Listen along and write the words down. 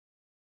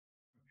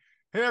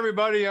Hey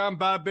everybody, I'm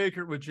Bob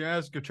Baker with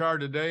Jazz Guitar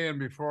Today, and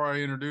before I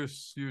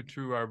introduce you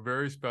to our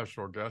very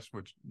special guest,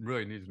 which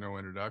really needs no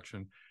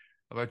introduction,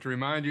 I'd like to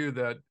remind you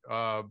that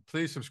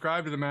please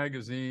subscribe to the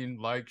magazine,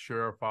 like,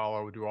 share,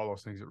 follow, do all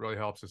those things. It really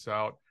helps us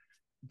out.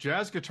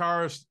 Jazz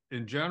guitarists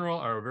in general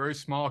are a very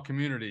small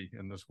community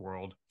in this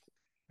world,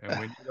 and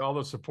we need all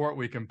the support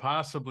we can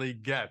possibly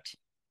get.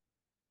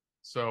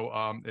 So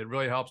it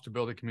really helps to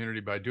build a community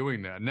by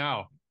doing that.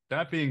 Now,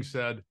 that being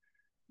said,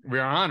 we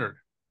are honored,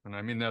 and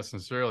I mean that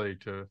sincerely,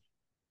 to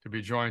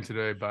be joined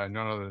today by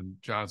none other than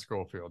John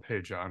Scofield.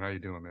 Hey, John, how you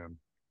doing, man?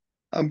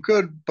 I'm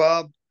good,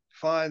 Bob.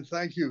 Fine.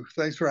 Thank you.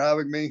 Thanks for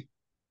having me.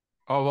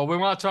 Oh, well, we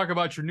want to talk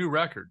about your new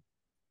record.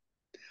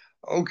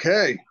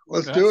 Okay,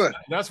 let's do That's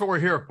it. that's what we're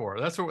here for.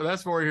 That's what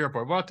we're here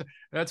for.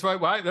 That's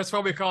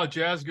why we call it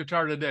Jazz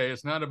Guitar Today.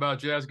 It's not about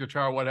jazz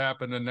guitar what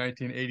happened in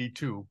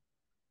 1982.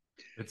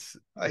 It's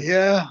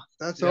Yeah,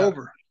 that's yeah.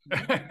 over.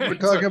 We're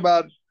talking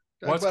about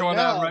What's going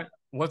on now, right?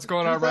 What's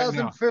going on right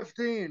now?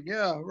 2015.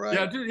 Yeah, right.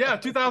 Yeah, dude, yeah,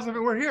 2000.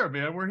 We're here,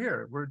 man. We're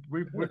here.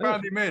 We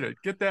finally made it.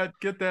 Get that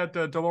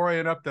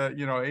DeLorean up to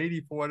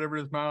 80 for whatever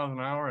it is miles an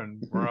hour,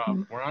 and we're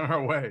on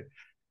our way.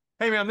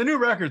 Hey, man, the new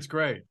record's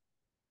great.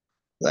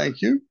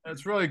 Thank you.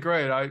 It's really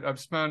great. I've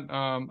spent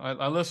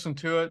I listened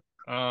to it.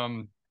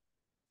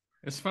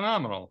 It's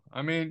phenomenal.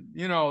 I mean,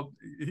 yeah,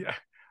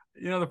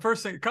 the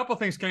first thing, a couple of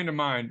things came to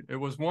mind.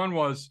 One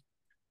was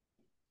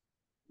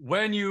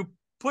when you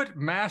put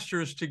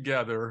masters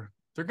together,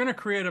 they're going to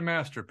create a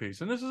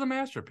masterpiece, and this is a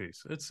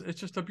masterpiece. It's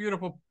just it's a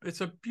beautiful And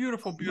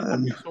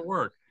piece of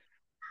work.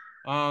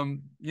 I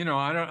don't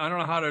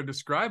know how to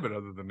describe it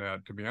other than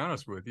that, to be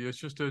honest with you.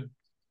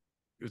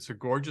 It's a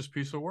gorgeous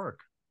piece of work.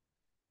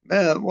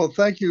 man, well,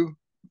 thank you.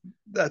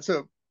 That's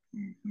a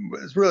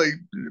it's really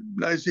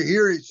nice to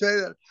hear you say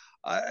that.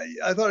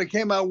 I thought it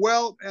came out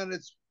well, and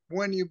it's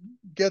when you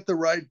get the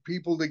right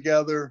people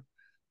together,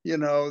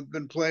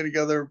 been playing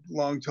together a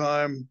long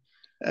time,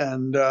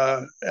 and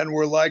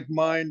we're like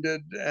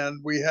minded,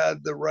 and we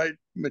had the right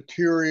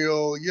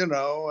material, and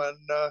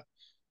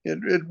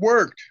it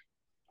worked.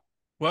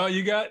 Well,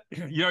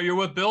 you're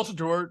with Bill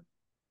Stewart,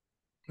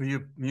 who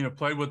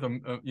played with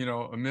him,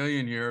 a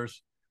million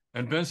years,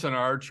 and Vincent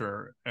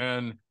Archer,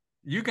 and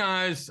you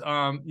guys.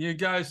 I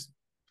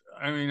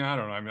mean, I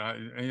don't know.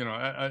 I mean,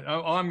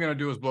 all I'm going to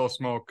do is blow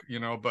smoke,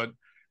 but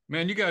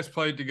man, you guys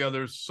played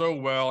together so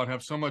well and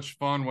have so much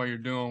fun while you're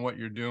doing what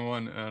you're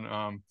doing.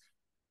 And,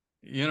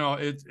 it's, you know,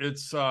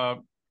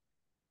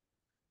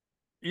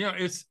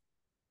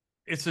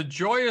 it's a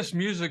joyous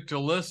music to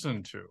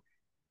listen to,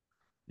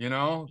 you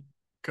know,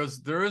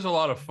 because there is a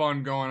lot of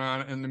fun going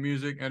on in the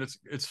music, and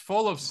it's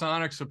full of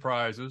sonic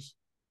surprises.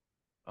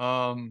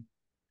 Um,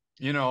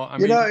 I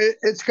mean,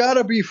 It's got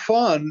to be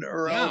fun,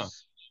 or yeah,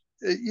 else,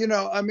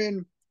 I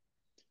mean,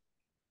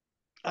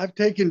 I've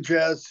taken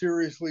jazz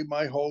seriously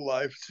my whole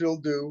life, still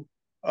do.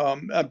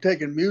 I've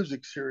taken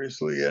music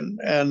seriously,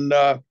 and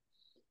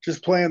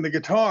just playing the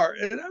guitar.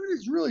 And I mean,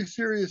 it's really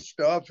serious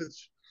stuff.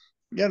 It's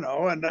and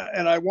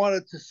I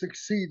wanted to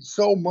succeed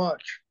so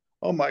much.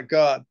 Oh my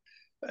God!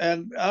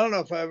 And I don't know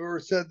if I've ever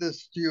said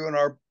this to you in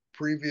our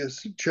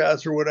previous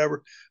chats or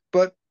whatever,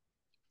 but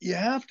you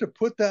have to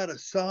put that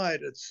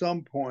aside at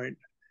some point,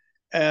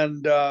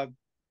 and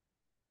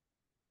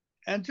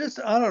just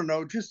I don't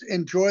know, just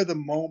enjoy the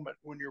moment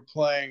when you're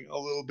playing a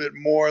little bit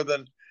more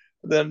than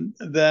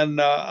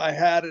I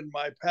had in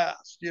my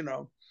past,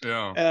 yeah.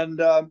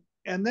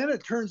 and then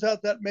it turns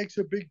out that makes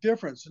a big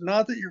difference.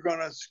 Not that you're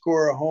going to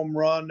score a home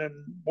run and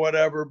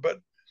whatever,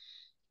 but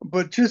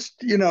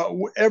just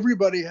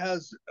everybody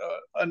has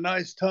a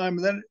nice time,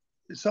 and then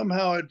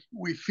somehow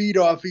we feed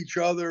off each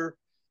other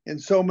in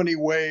so many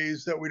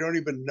ways that we don't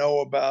even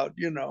know about.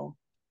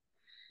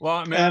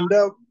 Well, man, And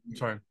I'm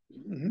sorry.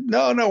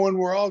 no, when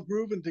we're all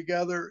grooving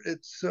together,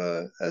 it's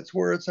that's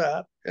where it's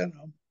at.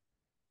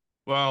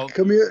 Well,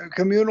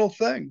 Communal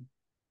thing.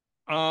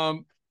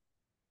 um,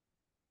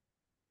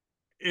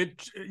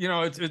 it's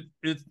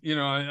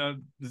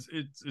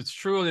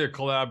truly a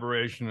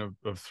collaboration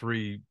of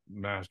three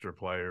master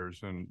players,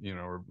 and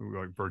or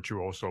like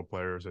virtuoso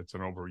players. It's an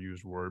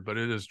overused word, but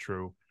it is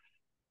true.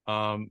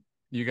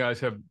 You guys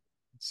have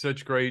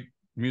such great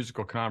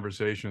musical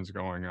conversations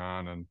going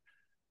on, and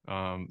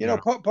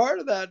Part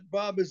of that,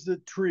 Bob, is the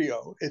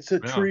trio. It's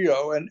a yeah,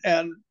 trio,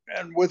 and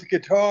with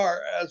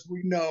guitar, as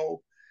we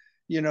know,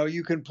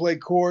 you can play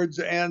chords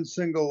and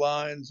single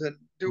lines and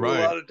do a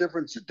right. lot of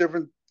different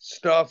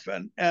stuff,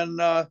 and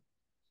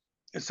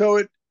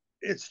so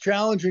it's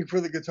challenging for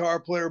the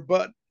guitar player,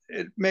 but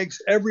it makes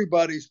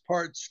everybody's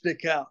part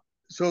stick out.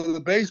 So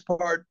the bass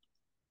part,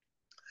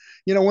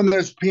 when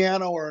there's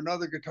piano or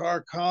another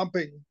guitar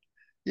comping,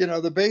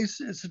 the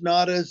bass is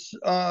not as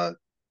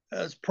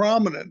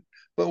prominent.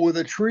 But with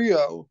a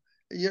trio,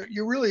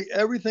 you really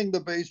everything the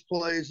bass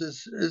plays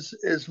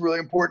is really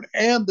important,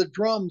 and the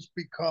drums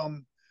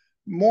become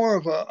more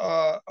of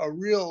a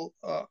real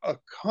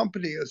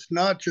accompanist,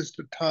 not just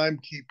a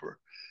timekeeper,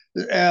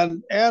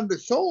 and the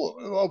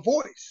solo a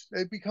voice.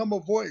 They become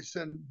a voice,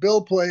 and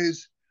Bill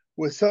plays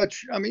with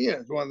such. I mean,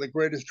 he's one of the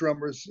greatest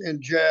drummers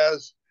in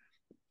jazz,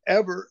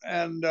 ever.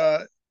 And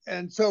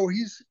so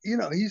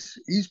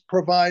he's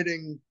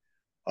providing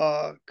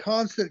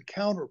constant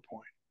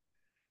counterpoint,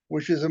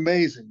 which is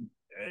amazing.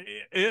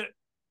 It,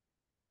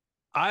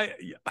 I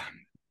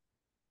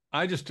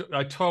I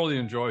totally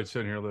enjoyed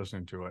sitting here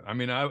listening to it. I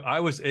mean, I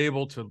was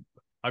able to.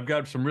 I've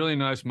got some really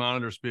nice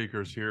monitor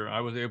speakers here.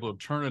 I was able to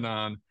turn it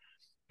on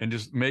and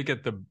just make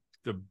it the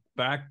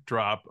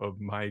backdrop of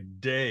my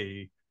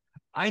day.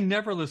 I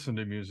never listen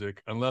to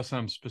music unless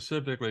I'm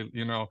specifically,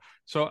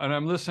 so, and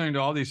I'm listening to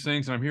all these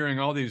things and I'm hearing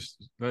all these,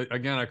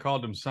 again, I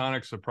called them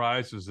sonic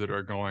surprises that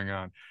are going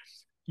on.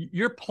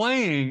 You're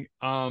playing,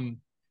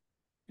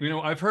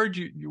 I've heard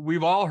you,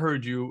 we've all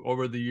heard you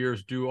over the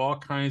years do all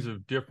kinds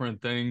of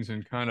different things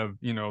and kind of,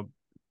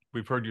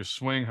 we've heard you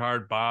swing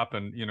hard bop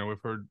and,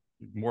 we've heard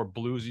more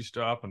bluesy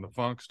stuff and the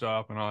funk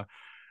stuff and all.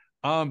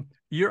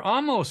 You're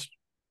almost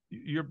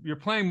you're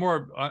playing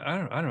more. I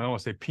don't know. I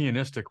want to say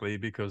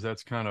pianistically because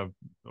that's kind of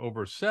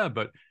oversaid.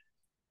 But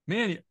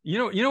man, you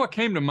know what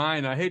came to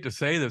mind. I hate to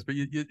say this, but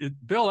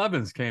Bill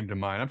Evans came to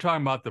mind. I'm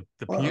talking about the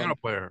piano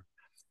player.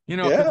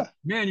 Because Yeah,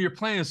 man, you're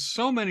playing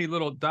so many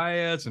little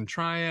dyads and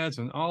triads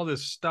and all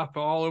this stuff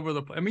all over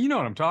the place. I mean, you know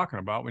what I'm talking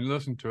about when you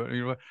listen to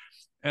it.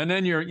 And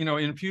then you're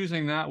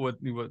infusing that with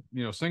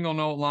single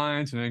note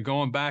lines and then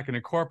going back and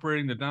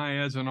incorporating the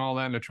dyads and all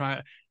that and to try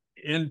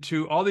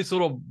into all these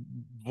little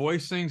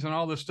voicings and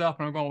all this stuff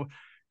and I'm going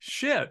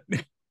shit.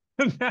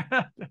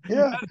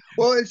 yeah.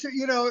 Well,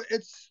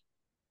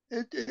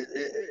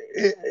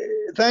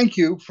 thank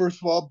you.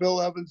 First of all, Bill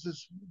Evans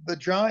is the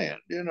giant.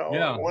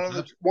 Yeah, one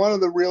of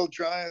the real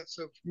giants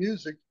of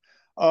music.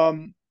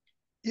 Um,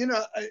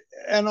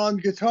 and on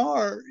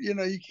guitar,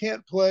 you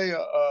can't play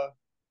a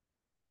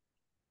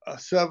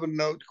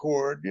 7-note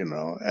chord,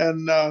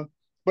 and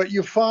but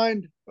you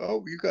find,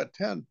 oh, you got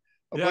 10,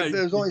 yeah, but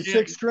there's you only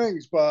can't. 6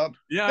 strings, Bob.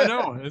 Yeah, I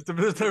know.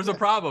 There's a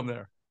problem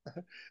there.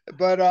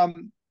 But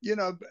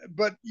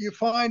but you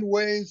find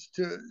ways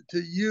to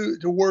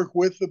work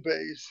with the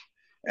bass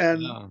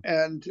and Yeah.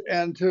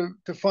 to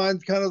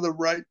find kind of the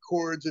right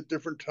chords at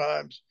different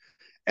times.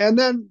 And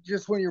then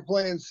just when you're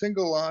playing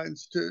single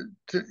lines to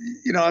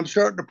I'm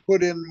starting to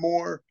put in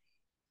more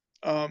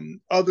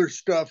other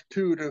stuff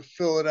too to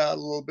fill it out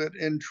a little bit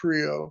in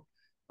trio.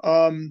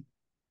 Um,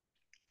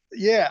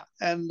 yeah,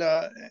 and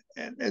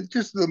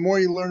just the more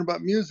you learn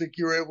about music,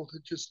 you're able to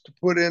just to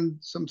put in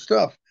some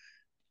stuff.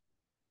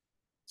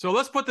 So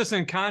let's put this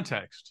in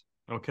context,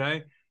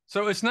 okay?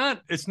 So it's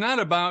not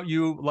about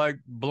you like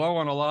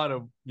blowing a lot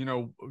of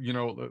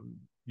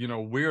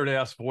weird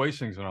ass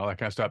voicings and all that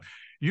kind of stuff.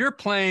 You're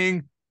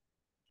playing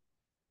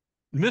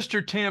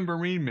Mr.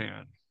 Tambourine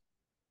Man.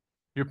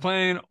 You're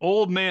playing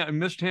Old Man,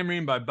 Mr.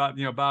 Tambourine by Bob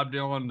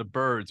Dylan, The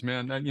Birds,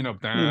 man.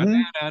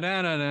 Mm-hmm.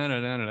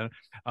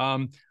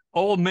 Um,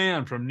 Old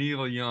Man from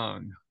Neil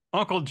Young,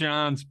 Uncle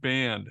John's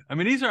Band. I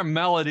mean, these are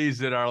melodies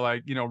that are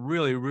like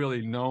really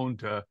really known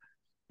to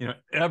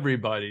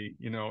everybody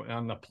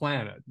on the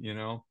planet,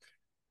 and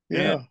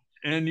Yeah.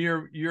 and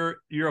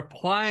you're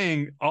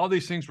applying all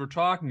these things we're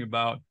talking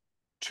about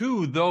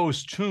to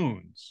those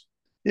tunes,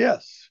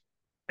 Yes.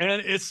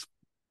 and it's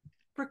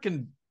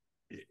freaking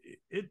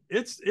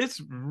it's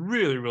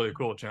really really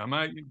cool, John.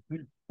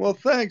 Well,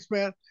 thanks,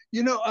 man.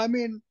 I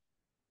mean,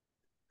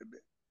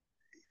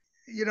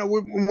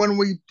 when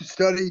we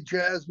study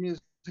jazz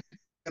music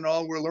and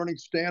all, we're learning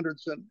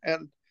standards,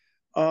 and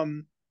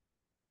um,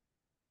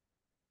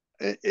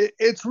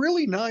 it's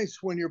really nice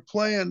when you're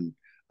playing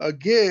a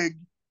gig,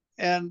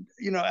 and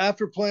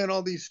after playing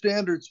all these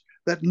standards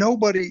that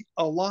nobody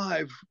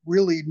alive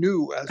really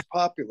knew as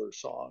popular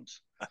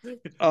songs,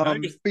 now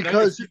you're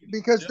because yeah,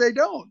 they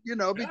don't,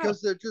 yeah,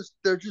 because they're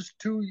just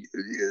too,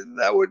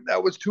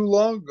 that was too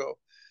long ago.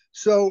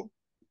 So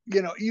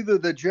either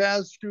the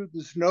jazz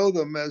students know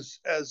them as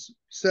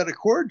set of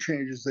chord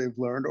changes they've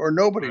learned, or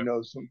nobody right,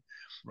 knows them.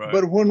 right,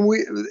 But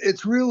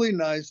it's really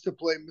nice to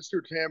play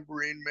Mr.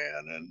 Tambourine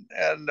Man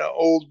and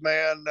Old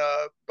Man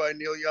by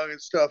Neil Young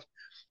and stuff,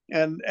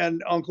 and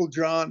Uncle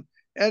John,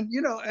 and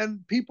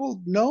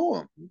people know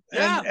him,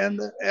 yeah,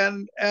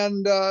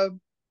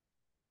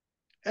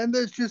 and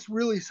there's just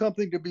really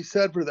something to be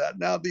said for that.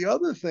 Now the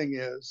other thing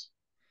is,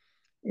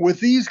 with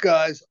these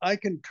guys, we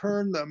can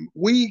turn them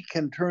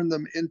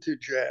into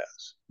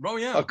jazz, oh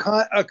a yeah,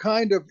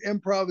 kind of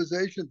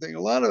improvisation thing. A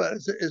lot of that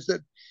is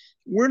that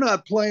we're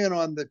not playing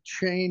on the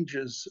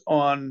changes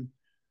on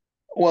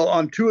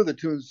 2 of the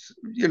tunes,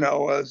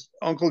 as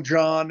Uncle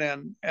John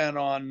and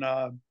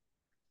on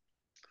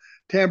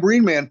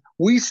Tambourine Man.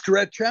 We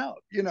stretch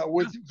out,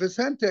 with yeah,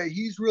 Vicente.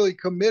 He's really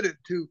committed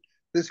to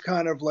this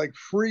kind of like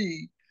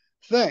free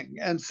thing,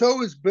 and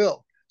so is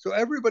Bill. So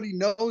everybody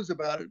knows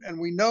about it, and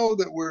we know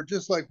that we're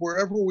just like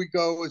wherever we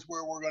go is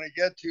where we're going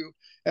to get to.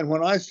 And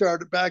when I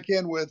started back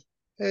in with,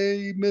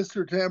 "Hey,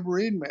 Mr.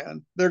 Tambourine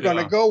Man," they're going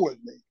to yeah. go with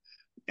me,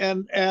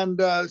 and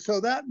so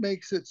that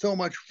makes it so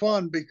much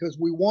fun because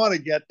we want to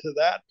get to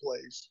that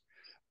place.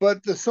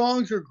 But the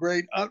songs are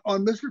great.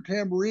 On Mr.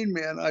 Tambourine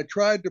Man, I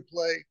tried to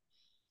play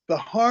the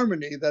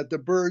harmony that the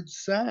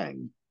Birds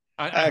sang,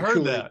 I heard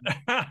actually. that.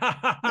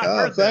 I Oh,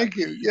 heard that. thank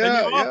you. And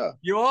Yeah, yeah.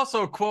 you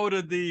also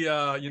quoted the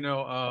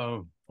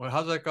well,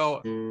 how's that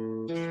go?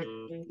 You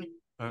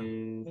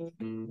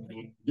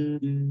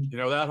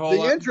know that whole The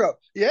line? intro.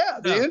 Yeah,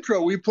 the Yeah.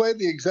 intro. We played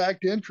the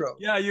exact intro.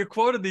 Yeah, you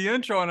quoted the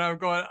intro, and I'm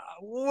going,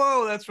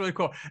 whoa, that's really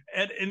cool.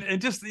 And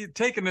just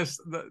taking this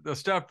the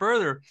step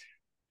further,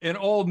 in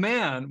Old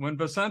Man, when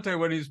Vicente,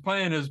 when he's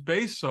playing his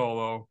bass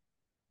solo,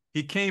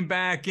 he came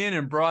back in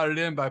and brought it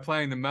in by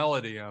playing the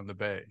melody on the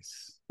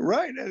bass.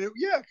 Right. And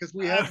yeah, because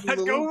we had the I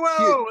go, little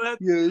whoa,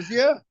 cues.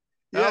 Yeah.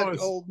 that Yeah. was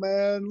Old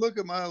man, look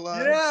at my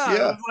life. yeah, it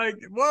Yeah. was like,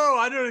 whoa,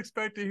 I didn't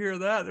expect to hear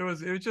that. It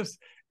was just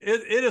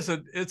it is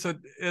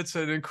it's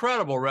an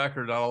incredible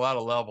record on a lot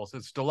of levels.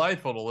 It's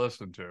delightful to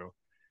listen to.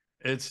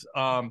 It's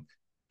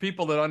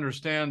people that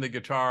understand the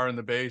guitar and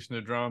the bass and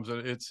the drums.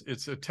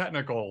 It's a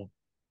technical,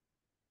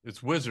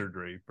 it's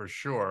wizardry for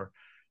sure.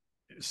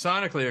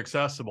 Sonically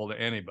accessible to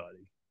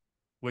anybody,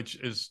 which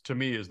is to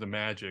me is the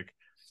magic.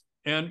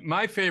 And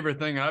my favorite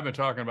thing, I've been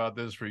talking about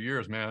this for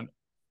years, man.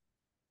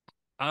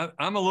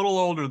 I'm a little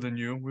older than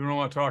you. We don't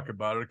want to talk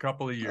about it. A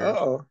couple of years.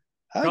 Uh-oh.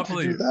 How'd you Couple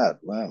of do years. that?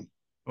 Wow.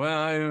 Well,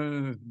 I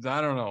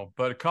don't know,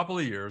 but a couple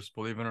of years,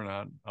 believe it or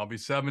not. I'll be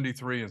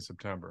 73 in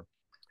September.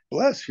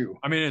 Bless you.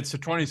 I mean, it's the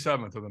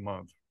 27th of the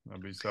month. I'll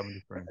be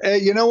 73. Hey,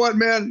 you know what,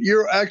 man?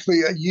 You're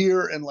actually a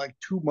year and like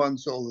 2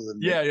 months older than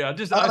me. Yeah, yeah.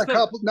 Just I Not a said,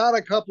 couple, not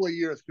a couple of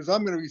years, because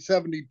I'm going to be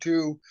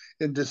 72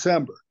 in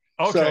December.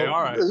 okay, So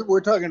all right.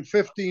 we're talking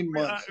 15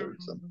 months or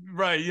something.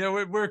 Right. You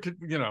know, we're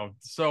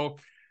so,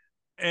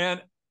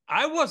 and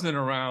I wasn't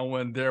around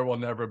when There Will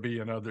Never Be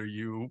Another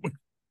You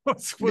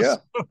was Yeah.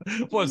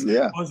 was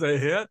Yeah. was a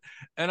hit.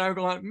 And I'm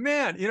going,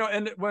 man,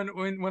 and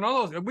when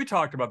all those, we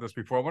talked about this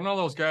before, when all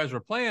those guys were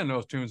playing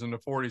those tunes in the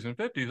 40s and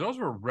 50s, those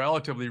were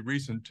relatively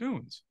recent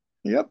tunes.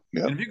 Yep.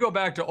 And Yep. if you go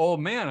back to Old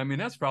Man, I mean,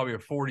 that's probably a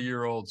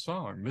 40-year-old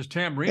song. Miss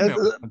Tambourine Man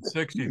was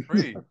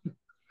 63,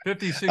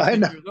 50, 60 I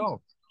know. years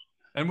old.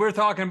 And we're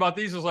talking about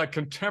these as like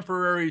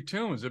contemporary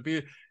tunes.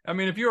 I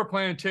mean, if you were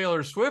playing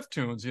Taylor Swift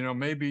tunes,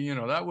 maybe,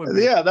 that would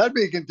be. Yeah, that'd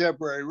be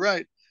contemporary,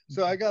 right?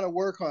 So I got to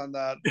work on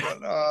that.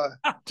 But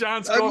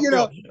John you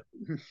know, Scofield.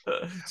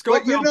 but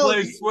Scofield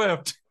plays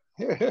Swift.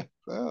 I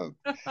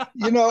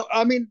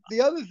mean,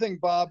 the other thing,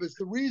 Bob, is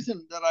the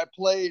reason that I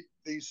played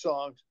these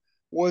songs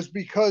was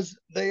because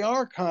they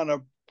are kind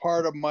of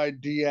part of my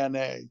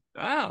DNA.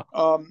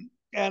 Oh.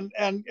 And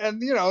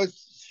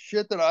it's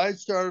shit that I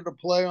started to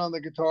play on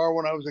the guitar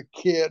when I was a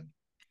kid,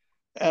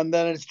 and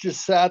then it's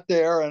just sat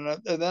there, and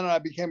then I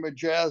became a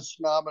jazz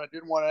snob, and I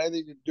didn't want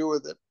anything to do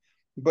with it,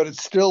 but it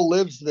still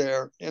lives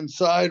there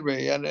inside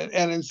me, and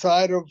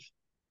inside of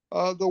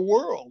the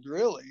world,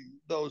 really.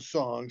 Those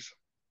songs.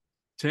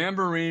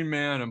 Tambourine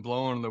Man and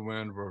Blowing in the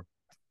Wind were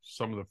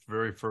some of the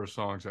very first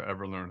songs I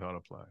ever learned how to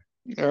play.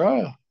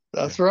 Yeah,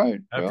 that's right.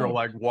 After Yeah.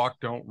 like Walk,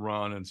 Don't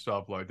Run and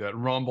stuff like that.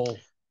 Rumble,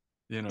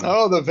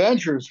 Oh, the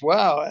Ventures.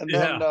 Wow. And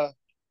yeah. then,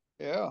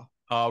 yeah.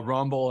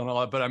 Rumble and all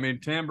that. But I mean,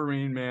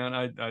 Tambourine Man,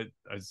 I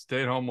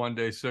stayed home one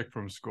day sick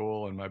from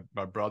school, and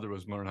my brother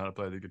was learning how to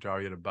play the guitar.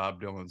 He had a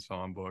Bob Dylan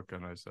songbook,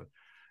 and I said,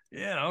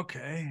 yeah,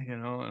 okay,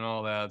 and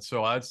all that.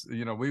 So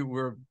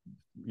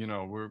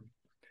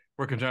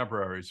we're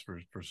contemporaries for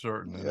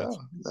certain. And Yeah,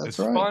 it's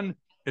right. fun.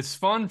 It's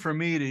fun for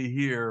me to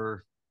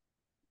hear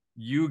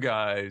you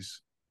guys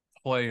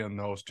playing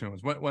those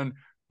tunes. When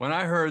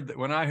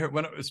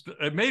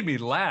it made me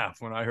laugh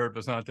when I heard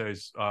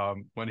Vicente's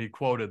when he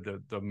quoted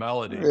the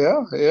melody.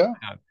 Yeah, yeah.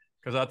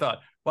 Because I thought,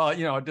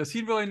 well, does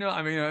he really know?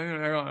 I mean,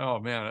 oh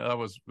man, that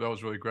was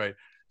really great.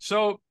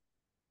 So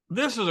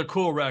this is a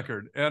cool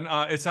record, and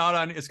it's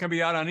going to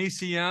be out on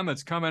ECM.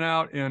 It's coming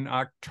out in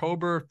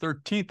October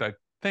 13th, I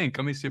think.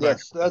 Let me see if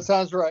that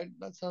sounds right.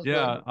 That sounds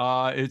right.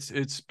 Yeah,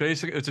 it's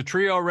basically it's a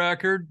trio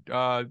record.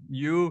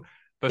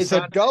 It's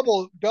a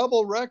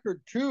double record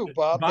too,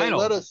 Bob. Vinyl. They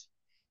let us.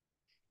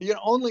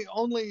 Only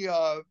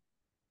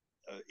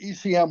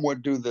ECM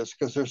would do this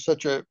because they're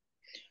such a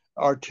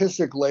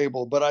artistic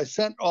label. But I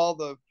sent all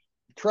the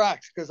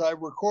tracks because I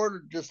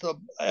recorded just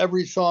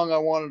every song I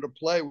wanted to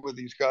play with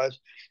these guys.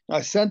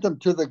 I sent them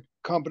to the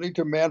company,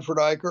 to Manfred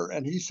Eicher,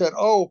 and he said,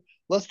 "Oh,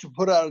 let's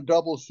put out a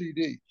double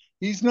CD."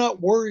 He's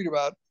not worried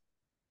about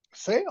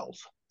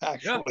sales,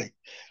 actually,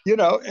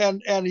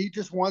 and he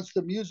just wants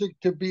the music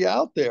to be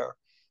out there,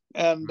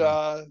 and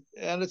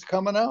it's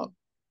coming out.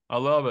 I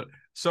love it.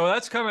 So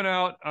that's coming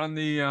out on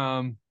the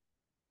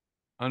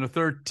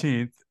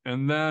 13th,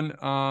 and then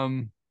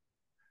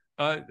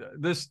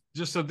this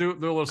just to do a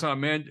little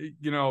something, man.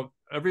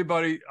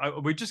 Everybody,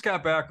 we just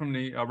got back from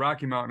the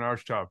Rocky Mountain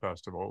Arch Top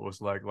Festival. It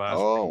was like last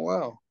week. Oh,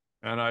 wow.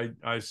 And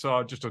I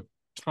saw just a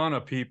ton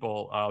of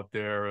people out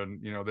there,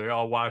 and they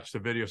all watched the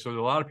video. So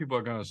a lot of people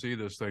are going to see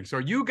this thing. So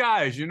you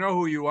guys, you know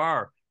who you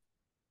are.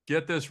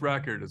 Get this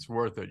record. It's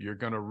worth it. You're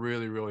going to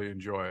really, really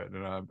enjoy it.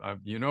 And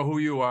you know who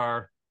you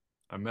are.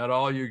 I met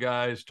all you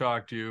guys,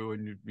 talked to you,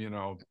 and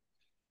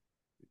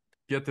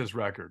get this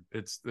record.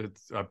 It's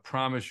I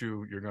promise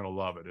you, you're going to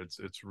love it.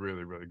 It's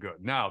really, really good.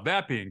 Now,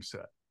 that being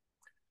said,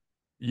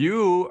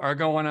 you are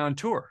going on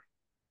tour.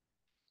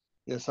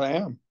 Yes, I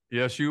am.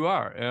 Yes, you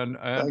are. And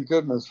Thank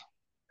goodness.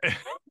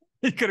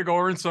 you could go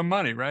earn some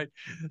money, right?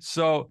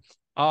 So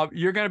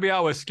you're going to be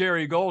out with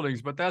Scary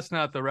Goldings, but that's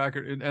not the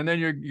record. And then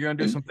you're going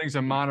to do some things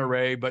in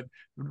Monterey, but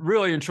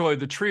really enjoy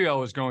the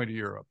trio is going to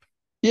Europe.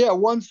 Yeah,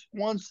 once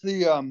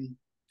the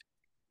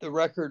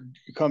record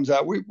comes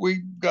out,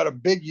 we got a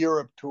big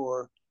Europe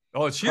tour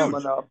Oh, it's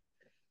coming huge. up.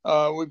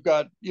 We've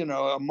got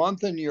a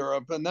month in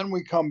Europe, and then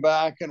we come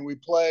back and we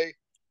play.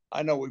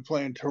 I know we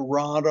play in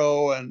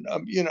Toronto and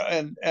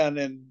and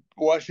in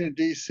Washington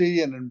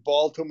D.C. and in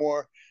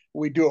Baltimore.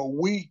 We do a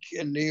week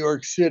in New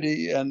York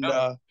City,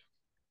 Yeah.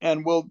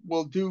 and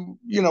we'll do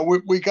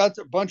we got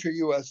a bunch of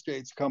U.S.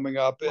 dates coming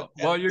up,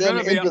 Well, and you're going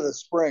then to be. into the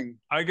spring.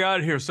 I got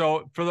it here.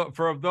 So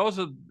for those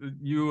of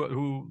you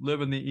who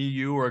live in the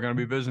EU or are going to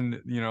be visiting,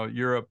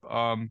 Europe,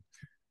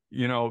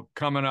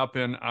 coming up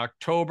in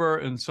October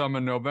and some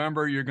in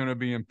November, you're going to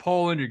be in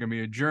Poland, you're going to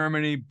be in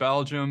Germany,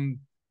 Belgium,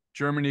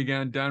 Germany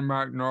again,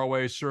 Denmark,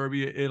 Norway,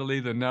 Serbia, Italy,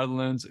 the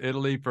Netherlands,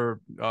 Italy for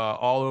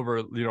all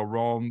over,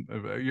 Rome.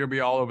 You're going to be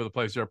all over the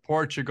place there.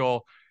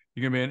 Portugal,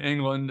 you're going to be in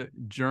England,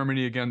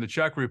 Germany again, the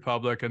Czech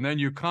Republic, and then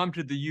you come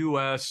to the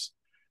U.S.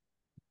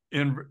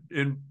 in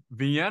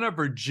Vienna,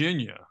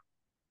 Virginia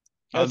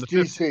on the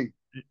 15th.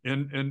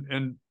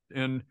 SGC.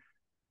 In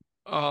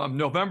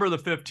November the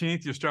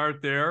 15th, you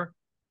start there.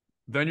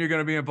 Then you're going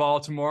to be in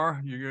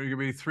Baltimore. You're going to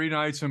be 3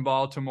 nights in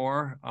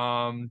Baltimore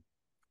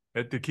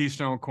at the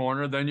Keystone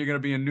Corner. Then you're going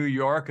to be in New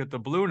York at the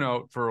Blue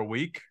Note for a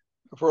week.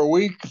 For a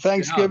week, Yeah.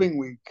 Thanksgiving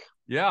week.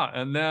 Yeah.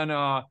 And then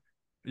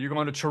you're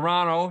going to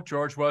Toronto,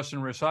 George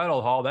Weston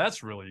Recital Hall.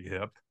 That's really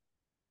hip.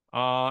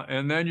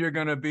 And then you're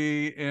going to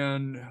be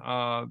in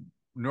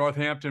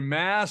Northampton,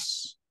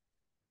 Mass.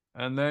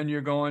 And then you're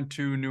going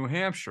to New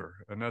Hampshire.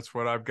 And that's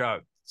what I've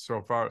got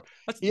so far.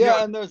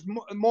 And there's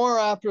more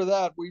after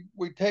that.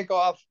 We take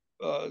off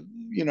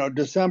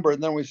December,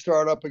 and then we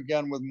start up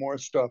again with more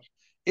stuff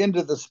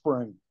into the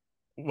spring.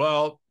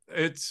 Well,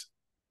 it's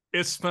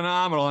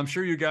phenomenal. I'm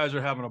sure you guys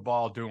are having a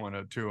ball doing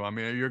it too. I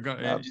mean, you're going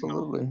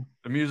absolutely.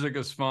 The music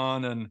is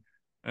fun and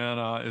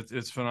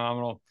it's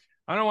phenomenal.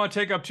 I don't want to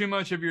take up too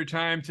much of your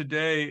time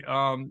today.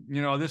 I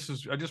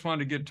just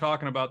wanted to get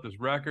talking about this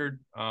record.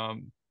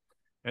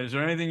 Is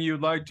there anything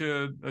you'd like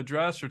to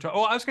address or talk?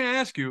 Oh, I was going to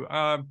ask you.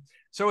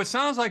 So it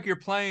sounds like you're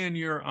playing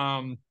your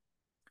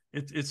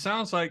It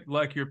sounds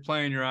like you're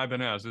playing your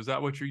Ibanez. Is that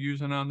what you're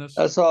using on this?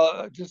 That's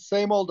just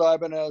same old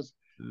Ibanez.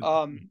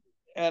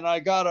 And I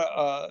got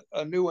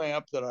a new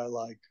amp that I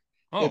like.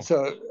 Oh. It's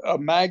a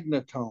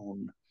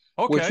Magnatone,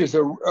 which is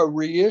a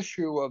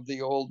reissue of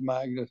the old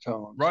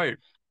Magnatones. Right.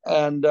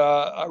 And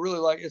I really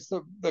like it's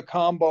the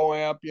combo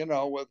amp,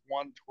 with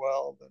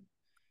 112,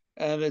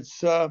 and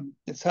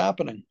it's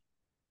happening.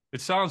 It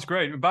sounds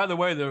great. And by the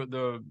way,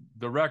 the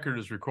record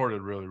is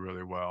recorded really,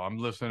 really well. I'm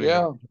listening.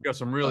 Yeah. You've got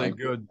some really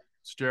good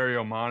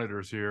stereo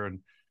monitors here,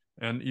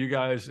 and you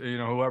guys,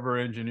 whoever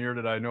engineered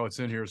it, I know it's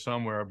in here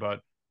somewhere, but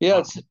yeah,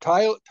 it's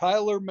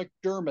Tyler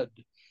McDermott.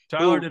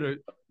 Tyler did it.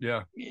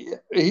 Yeah.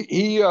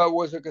 He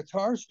was a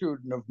guitar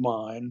student of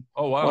mine.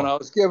 Oh, wow. When I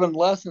was given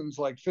lessons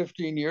like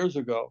 15 years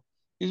ago.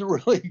 He's a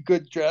really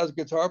good jazz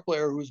guitar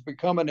player who's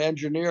become an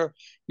engineer.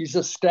 He's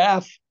a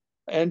staff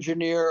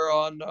engineer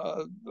on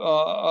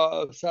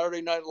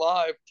Saturday Night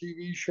Live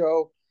TV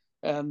show.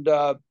 And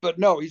but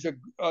no, he's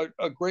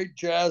a great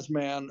jazz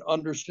man,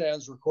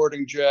 understands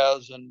recording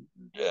jazz, and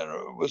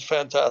it was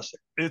fantastic.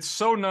 It's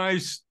so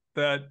nice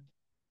that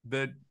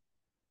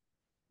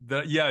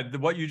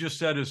what you just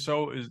said is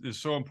so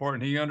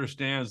important. He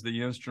understands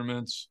the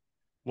instruments,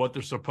 what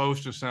they're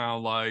supposed to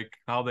sound like,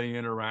 how they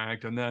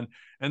interact, and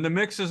the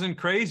mix isn't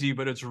crazy,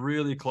 but it's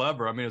really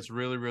clever. I mean, it's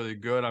really, really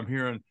good. I'm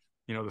hearing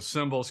the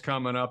cymbals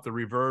coming up, the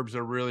reverbs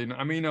are really.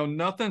 I mean,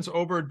 nothing's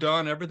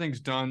overdone. Everything's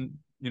done.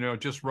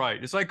 Just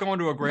right. It's like going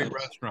to a great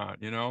restaurant,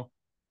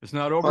 It's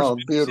not over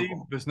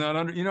it's not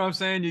under, what I'm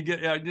saying? You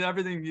get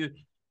everything,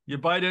 you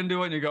bite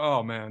into it and you go,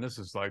 oh man, this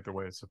is like the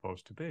way it's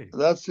supposed to be.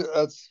 That's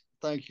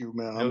thank you,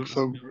 man. I'm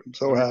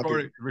so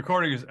happy.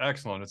 Recording is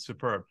excellent. It's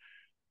superb.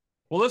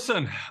 Well,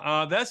 listen,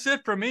 that's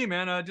it for me,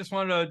 man. I just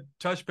wanted to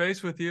touch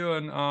base with you,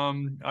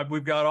 and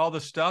we've got all the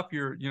stuff.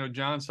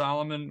 John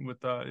Solomon with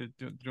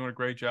doing a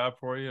great job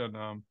for you,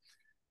 and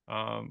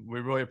we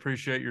really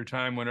appreciate your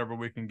time whenever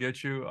we can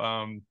get you.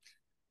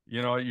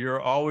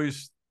 You're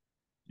always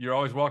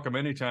welcome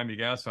anytime you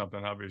got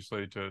something,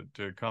 obviously,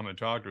 to come and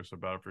talk to us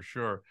about it for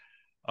sure.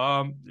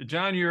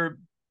 John, you're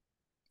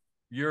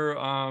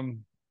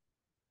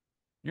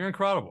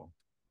incredible.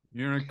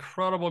 You're an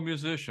incredible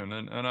musician,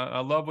 and I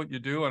love what you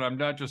do. And I'm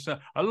not just saying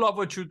I love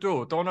what you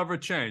do. Don't ever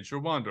change. You're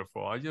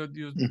wonderful.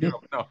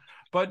 No,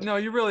 but no,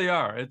 you really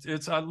are.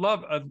 I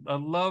love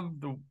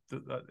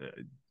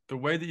the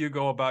way that you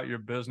go about your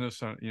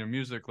business and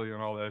musically and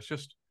all that.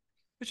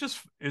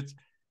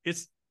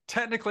 It's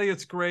technically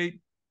it's great.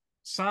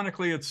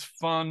 Sonically, it's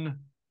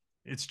fun.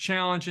 It's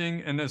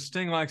challenging, and as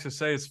Sting likes to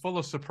say, it's full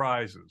of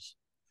surprises.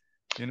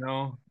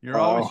 You're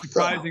always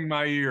surprising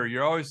my ear.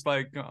 You're always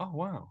like, oh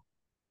wow.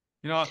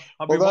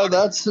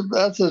 That's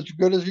as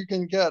good as you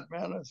can get,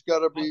 man. It's got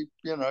to be,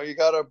 you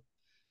got to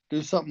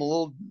do something a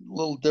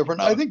little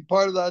different. I think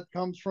part of that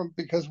comes from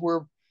because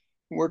we're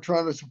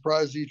trying to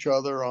surprise each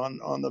other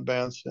on the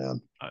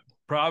bandstand.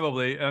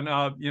 Probably. And,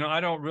 I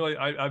don't really,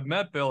 I've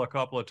met Bill a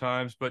couple of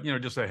times, but,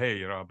 just say,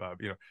 hey, Bob,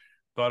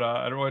 but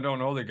I really don't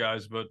know the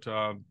guys, but,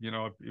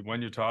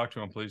 when you talk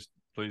to him, please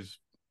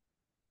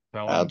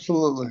tell him.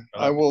 Absolutely.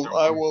 I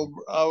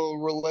will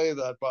relay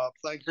that, Bob.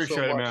 Thank you so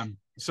Appreciate it, much. man.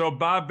 So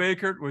Bob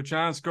Bakert with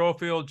John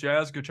Scofield,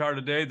 Jazz Guitar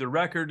Today. The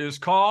record is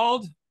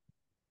called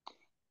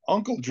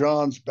Uncle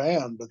John's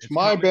band. It's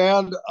my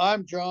band.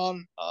 I'm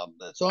John.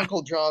 It's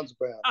Uncle John's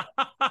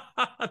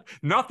band.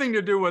 Nothing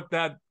to do with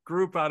that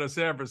group out of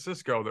San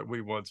Francisco that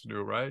we once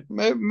knew, right?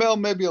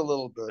 Maybe a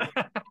little bit.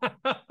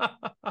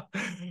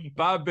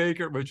 Bob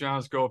Bakert with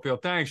John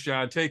Scofield. Thanks,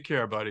 John. Take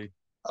care, buddy.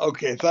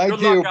 Okay. Thank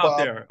Good you, luck out Bob.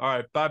 there. All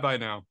right. Bye-bye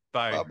now.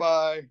 Bye.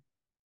 Bye-bye.